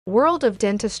World of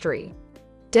Dentistry.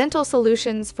 Dental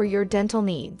solutions for your dental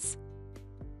needs.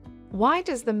 Why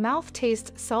does the mouth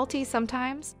taste salty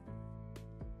sometimes?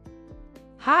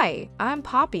 Hi, I'm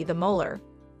Poppy the molar.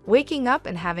 Waking up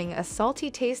and having a salty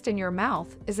taste in your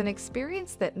mouth is an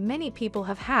experience that many people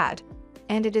have had,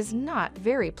 and it is not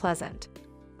very pleasant.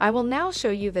 I will now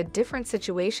show you the different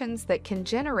situations that can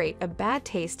generate a bad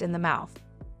taste in the mouth.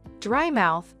 Dry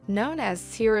mouth, known as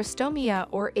xerostomia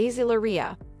or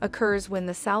azelurrhea, occurs when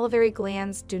the salivary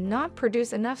glands do not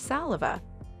produce enough saliva.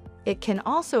 It can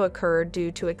also occur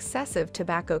due to excessive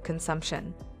tobacco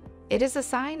consumption. It is a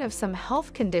sign of some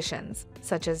health conditions,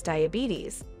 such as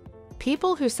diabetes.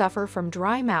 People who suffer from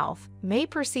dry mouth may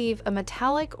perceive a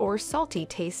metallic or salty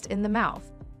taste in the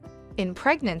mouth. In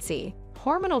pregnancy,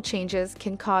 hormonal changes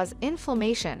can cause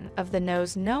inflammation of the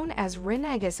nose known as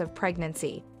rhinitis of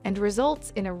pregnancy and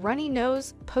results in a runny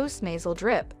nose, postnasal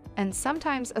drip, and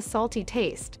sometimes a salty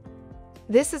taste.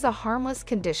 This is a harmless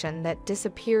condition that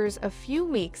disappears a few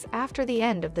weeks after the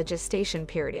end of the gestation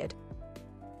period.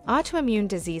 Autoimmune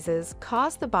diseases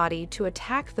cause the body to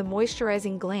attack the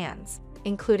moisturizing glands,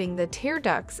 including the tear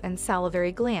ducts and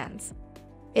salivary glands.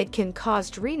 It can cause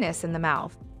dryness in the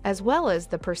mouth, as well as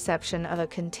the perception of a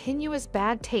continuous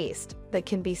bad taste that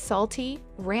can be salty,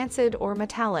 rancid, or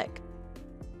metallic.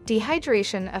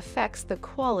 Dehydration affects the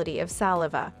quality of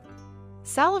saliva.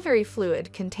 Salivary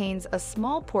fluid contains a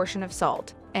small portion of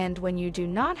salt, and when you do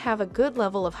not have a good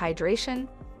level of hydration,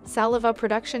 saliva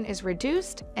production is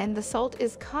reduced and the salt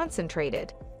is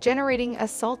concentrated, generating a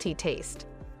salty taste.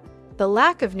 The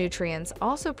lack of nutrients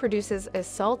also produces a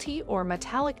salty or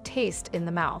metallic taste in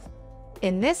the mouth.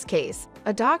 In this case,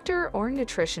 a doctor or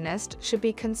nutritionist should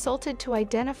be consulted to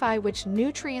identify which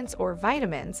nutrients or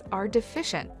vitamins are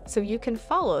deficient so you can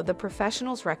follow the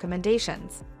professional's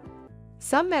recommendations.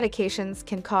 Some medications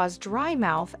can cause dry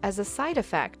mouth as a side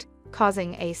effect,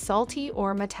 causing a salty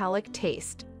or metallic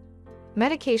taste.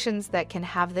 Medications that can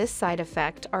have this side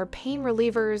effect are pain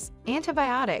relievers,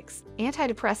 antibiotics,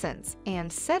 antidepressants,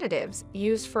 and sedatives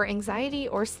used for anxiety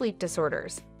or sleep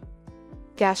disorders.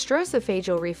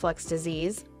 Gastroesophageal reflux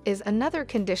disease is another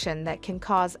condition that can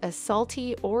cause a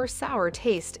salty or sour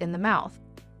taste in the mouth.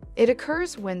 It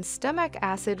occurs when stomach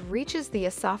acid reaches the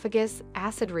esophagus,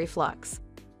 acid reflux.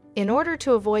 In order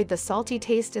to avoid the salty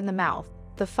taste in the mouth,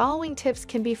 the following tips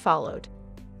can be followed.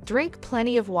 Drink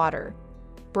plenty of water.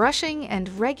 Brushing and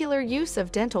regular use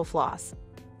of dental floss.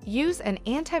 Use an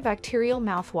antibacterial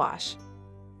mouthwash.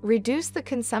 Reduce the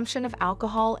consumption of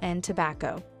alcohol and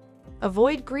tobacco.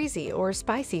 Avoid greasy or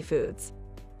spicy foods.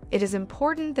 It is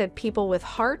important that people with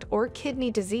heart or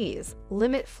kidney disease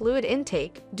limit fluid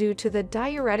intake due to the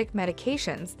diuretic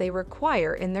medications they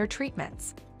require in their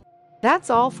treatments. That's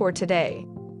all for today.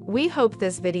 We hope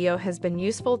this video has been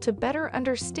useful to better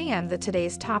understand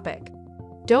today's topic.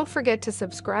 Don't forget to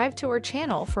subscribe to our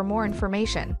channel for more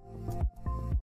information.